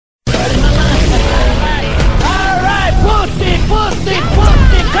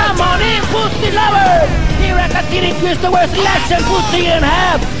16 increase the word selection, pussy in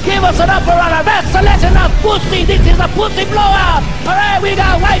half. Give us an upper on a that selection of pussy. This is a pussy blowout. Alright, we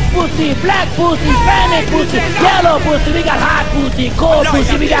got white pussy, black pussy, Spanish pussy, yellow pussy, we got hot pussy, cold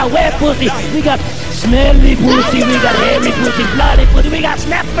pussy, we got wet pussy, we got smelly pussy, we got hairy pussy, bloody pussy, we got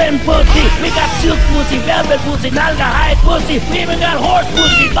snapping pussy, we got silk pussy, velvet pussy, nalgahide pussy, we even got horse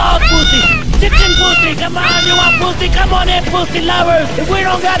pussy, dog pussy, chicken pussy. Come on, you want pussy? Come on in, pussy lovers. If we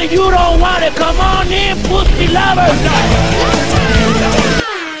don't got it, you don't want it. Come on in, pussy lovers.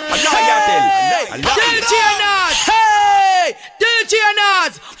 DJ Nas, hey, DJ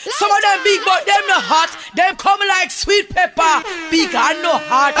Nas. Some of them big, but them not hot. Them come like sweet pepper, big and no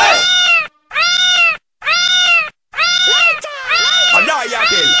hot.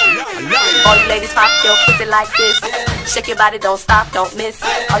 All you ladies pop your pussy like this. Shake your body, don't stop, don't miss.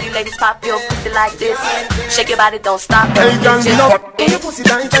 All you ladies pop your pussy like this. Shake your body, don't stop, don't miss. Hey, your pussy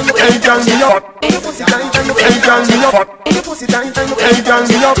tight and your pussy tight and your pussy tight and your pussy tight and your pussy tight and your pussy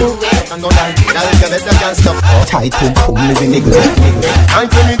tight and your pussy. And no lie, now you better can't stop. Tight pum pum, living nigga. I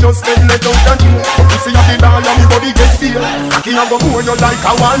tell me just get let out and you. Pussy of the doll and me body get feel. Cocky and go hold you like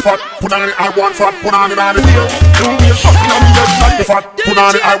a one fat. Put on it, I want fat. Put on it on the wheel. Do me a pussy on me just like the fat. Put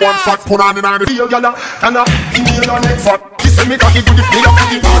on it, I want fat. Put on it on the wheel, gyal. And I feel on it fat. She say me cocky to the feel of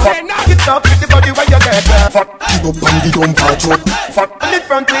the fat. Knock it up with the body where you get fat. Keep up on the dumb patch up. Fat. And it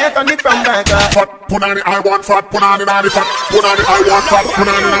from plate and it from back. Fat. Put on it, I want fat. Put on it on the fat. Put on it, I want fat. Put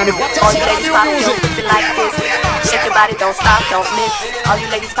on it on the fat. All you ladies pop your pussy like this. Shake your body, don't stop, don't miss. All you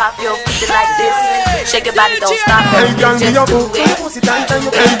ladies pop your pussy like this. Shake your body, don't stop, don't miss. Just do it. Pussy tight and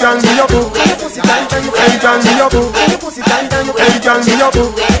your pussy tight and your pussy tight and your pussy tight and your pussy tight and your pussy tight and your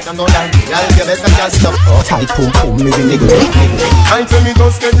pussy. I'm not lying, y'all you better can't stop. Tight pum pum, living nigga. I tell me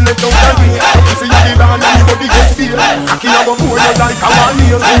just get let out and real. Pussy you the down and you body get feel. Cocky and go hold you like a one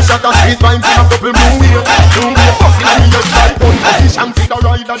nail. Two shot of sweet wine in a couple blue wheel. Do me a pussy and me just like one. Position figure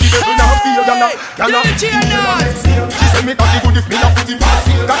right that the devil now feel. She say me cocky good if me not put it past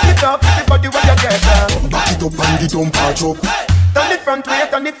you. Cock it up, the body where you get back it up and the dump patch up. Turn it from way,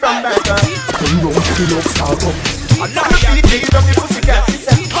 turn it from back. Come round to the love start up. I love you feel it up the pussy cat. She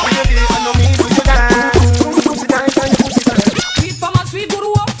said, baby, I know me do you dance. Pussy dance and your pussy dance. Sweet for my sweet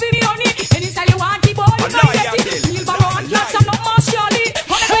guru up for me honey. Any style you want, the boy you can get it. Feel baron, lots of no more surely.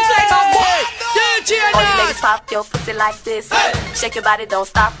 Wanna be like a boy. All you ladies pop your pussy like this. Shake your body, don't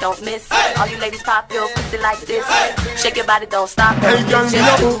stop, don't miss. All you ladies pop your pussy like this. Shake your body, don't stop, don't miss.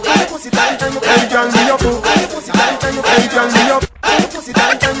 Just do it. Pussy tight and your pussy tight and your pussy tight and your pussy tight and your pussy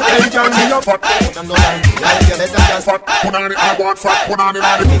tight and your fat. I'm not lying, like you better can't fat. Put on it, I want fat. Put on it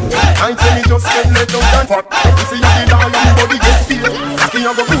on the I tell me just get let out and fat. Pussy you the doll and body get feel. Cocky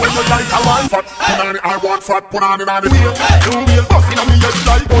and go hold you like a one fat. Put on it, I want fat. Put on it on the wheel. Do wheel busting on me just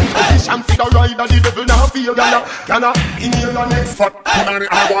like one. Position figure right that the devil now feel. Can I inhale your next fat? Put on it,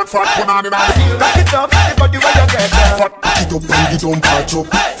 I want fat. Put on it on the wheel. Cock it up, the body where you get fat. Cock it up and the dump patch up.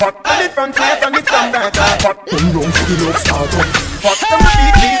 Fat. And it from plate and it from back. Fat. Come round to the love start up. Fat. Some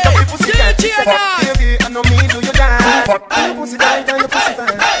beat up the pussy cat. Fat. Baby, I know me do you dance. Fat. And your pussy tight and your pussy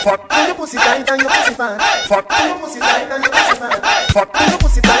fat. Fat. And your pussy tight and your pussy fat. Fat. And your pussy tight and your pussy fat. Fat. And your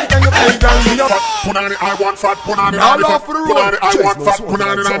pussy tight and your pussy fat. Put on it, I want fat. Put on it on the fat. Put on it, I want fat. Put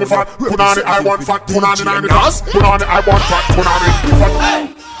on it on the fat. Put on it, I want fat. Put on it on the fat. Put on it, I want fat. Put on it, fat.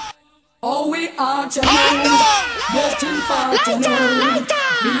 All we are to know, waiting for to know.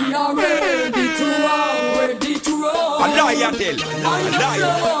 We are ready to roll, ready to roll.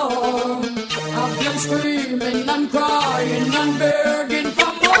 I've been screaming and crying and begging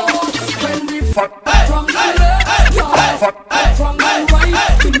for more. When we fuck from the left, fuck from the right,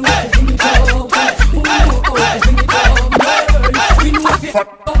 we know everything is up. We know everything is up. We know if you fuck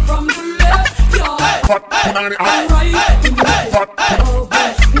from the left, fuck from the right, we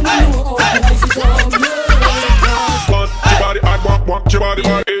know want your body,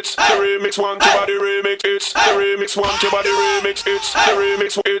 man. It's the remix, want your body remix. It's the remix, want your body remix. It's the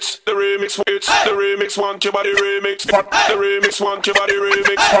remix, it's the remix, it's the remix, want your body remix. Fuck the remix, want your body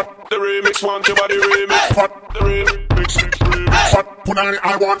remix. Fuck the remix, want your body remix. Fuck the remix, fat. Put on it,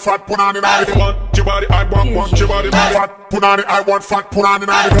 I want fat. Put on it, I want your body. I want your body, fat. Put on it, I want fat. Put on it,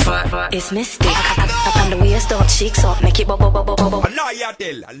 I want. It's mystic. Up on the waist, up cheeks up, make it bubble, bubble, bubble. A lie, I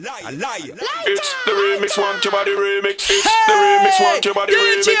tell, a lie, a lie. It's the remix, want your body remix. It's the remix, want your body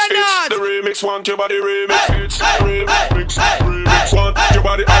remix. It's the remix, want your body remix. It's the remix, remix. Want your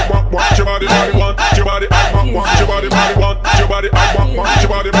body, I want your body, body. Want your body, I want your body, body. Want your body, I want your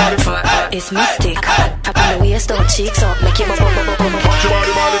body, body. It's mystic. Up on the waist, up cheeks up, make it bubble, bubble, bubble. Want your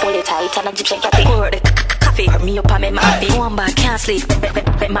body, body. Hold it tight and a gypsy cat. Pour the coffee. Hurt me up, I make my happy. One bar, can't sleep,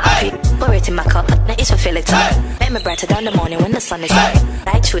 make my happy. Pour it in my cup, now it's to fill it up. Make me brighter down the morning when the sun is up.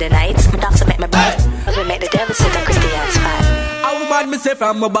 Night through the night, my doctor make me bright. I will make the devil sit on Christian's fight. I woman me say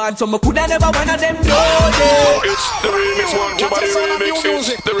from my band, so me coulda never one of them know. It's the remix one, your body remix.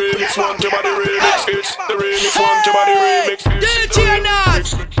 It's the remix one, your body remix. It's the remix one, your body remix. DJ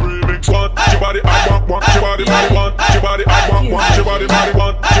Nuts. Remix one, your body I want, your body want, your body I want, your body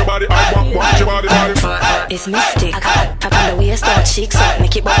want, your body I want, your body. It's mystic. I got pop on the waist, don't cheeks up,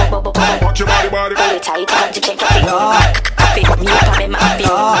 make it bubble. Want your body. Hold it tight, hold you can't get it. Coffee, me up, I make my happy.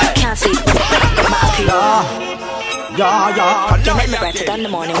 Can't sleep, make my happy. You make me brighter than the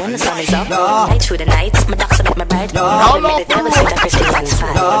morning when the sun is up. Night through the night, my doctor make me bright. I will make the devil sit on Christian's fight.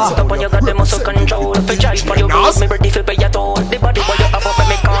 Sit up when you got the muscle control. If you drive for your bills, me ready for pay your toll. The body where you have up and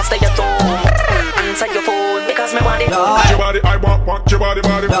me can't stay at home. Answer your phone because me want it. Your body I want, your body.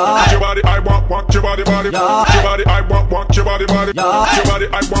 Your body I want, your body. Your body I want, your body. Your body I want, your body. Want your body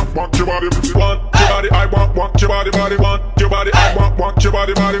I want, your body. Want your body I want, your body. Want your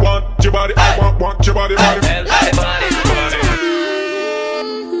body I want, your body.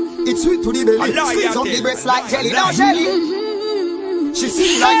 It's sweet to the belly, squeeze up the breast like jelly. Now jelly, she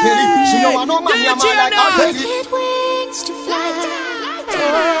sing like Kelly. She know I know man, your man like R. Kelly. Wings to fly.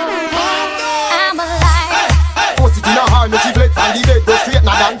 I'm alive. Post it in her heart, make she fled from the bed, go straight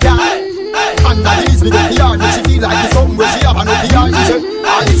now than can. And that is me go the yard, make she feel like the sun where she have an up the yard. She said,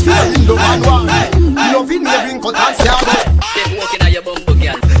 all this fear in the man one. Loving me bring cut and scar. Get walking on your bumbo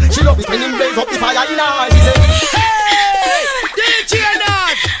girl. She love it when him blaze up the fire in her heart. She said, DJ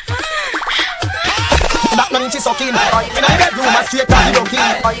Nuts. that man she sucking. In a bedroom and straight and he looking.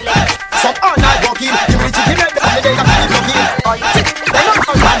 Some all night walking. Give me the chicken leg and the day that he looking. They not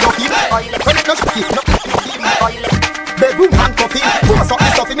all night walking. When it no chicken, no chicken. Bedroom and coffee. Force up the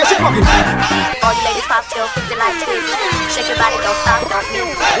stuff in me she popping. All you ladies pop your pussy like this. Shake your body, don't stop, don't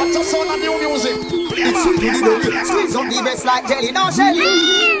miss. What's the sound of new music? It's sweet to the belly. Squeeze up the breast like jelly. Now jelly.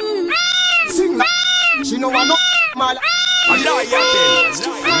 Sing like she know I know my life.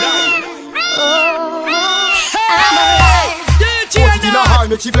 I'm alive. Put it in her heart,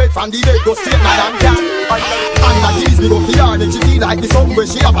 make she fled from the bed, go straight now than can. And that is me go for her, make she feel like the sun where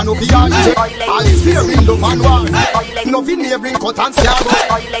she have an up here. She say, all this fear in the man war. Nothing may bring cut and scar.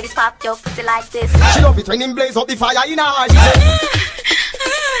 All you ladies pop your pussy like this. She love it when him blaze up the fire in her heart. She say,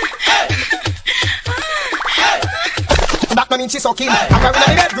 that no mean she sucking. I carry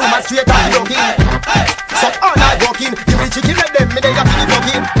in the bedroom and straight and looking. Some all night walking. Give me chicken let them, me they got feel it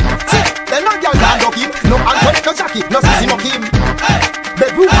looking. See, they no girl can looking. No Antoinette, no Jackie, no Sissy Mucking.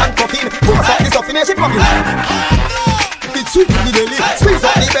 Bedroom and coffin. Force up the stuff in her she popping. It's sweet in the belly. Squeeze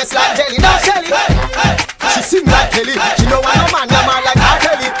up the best like jelly. Now jelly. She sing like Kelly. She know I know man, your man like R.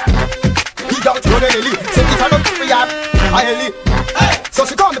 Kelly. He got run a Ellie. Say if I don't for ya, I Ellie. So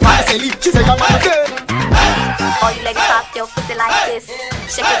she call me by the celly. She say your man okay. All you ladies pop your pussy like this.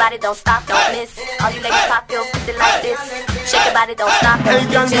 Shake your body, don't stop, don't miss. All you ladies pop your pussy like this. Shake your body, don't stop, don't miss.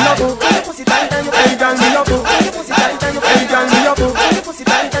 Hey, girl, me love you. Hey, girl, me love you. Hey, girl, me love you.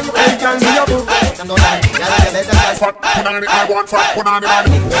 Hey, girl, me love you. Fuck, put on it, I want fuck, put on it, I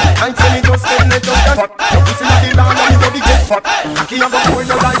want. And tell me just get let us fuck. Your pussy like the land and you body get fuck. Cocky and go for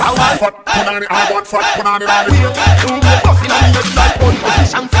you like I want fuck. Put on it, I want fuck, put on it, I want. Pussy like me like one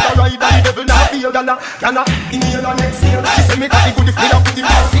position for the ride and the devil now feel gonna inhale on next year. She say me cocky good if me not put him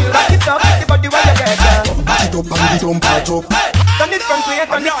on seal. Rock it up, the body where you get girl. Back it up and it don't patch up. Turn it from play,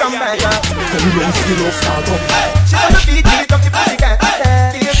 turn it from back. Come down, still off, start up. She on the beat, beat up the pussy cat.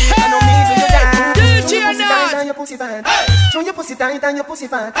 Baby, I know me when you dance. DJ Nuts. Your pussy fat. Show your pussy tight and your pussy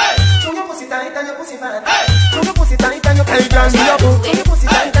fat. Show your pussy tight and your pussy fat. Show your pussy tight and your pussy fat. Hey, your pussy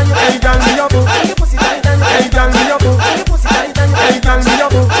tight and your pussy fat. Hey, your pussy tight and your pussy fat. Hey, your pussy tight and your pussy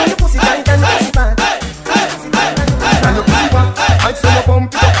fat. Show your pussy tight and your pussy fat. And your pussy fat. I say you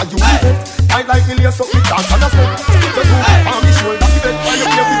pump it up and you leave it. I like me lace up with dance and a smoke. Stick your two on me shoulder, give it. While you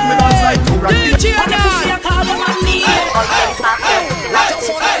play with me dance like two rock. DJ Nuts. All you ladies pop your pussy like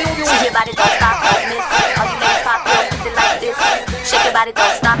this. Shake your body, don't stop, don't miss. All you ladies pop your pussy like this. Shake your body,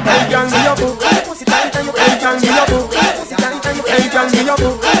 don't stop, Hey, don't girl, me love you. miss. Hey, girl, me love you. Hey, girl, me love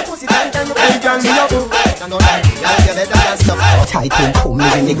you. Hey, girl, me love you. Tight and come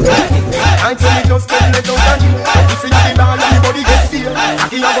in the ground. I tell you just get let out and you. If you see the anybody get feel.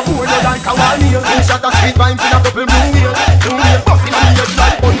 Cocky have a fool you like a wall meal. Two shot of sweet vibes in a couple blue wheel. Blue wheel busting on the edge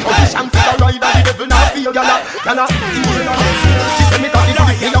like one. Position for the ride and the devil now feel. Gala, she say me cocky to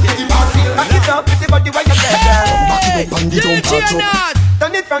the feel of the mass feel. Cock it up, the body where you get girl. Back it up and the don't patch up.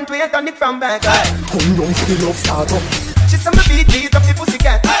 Turn it from way, turn it from back. Come down for the love start up. She say me beat up the pussy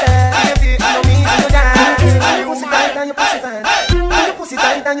cat. Baby, I know me, I know that.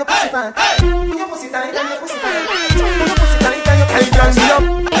 man.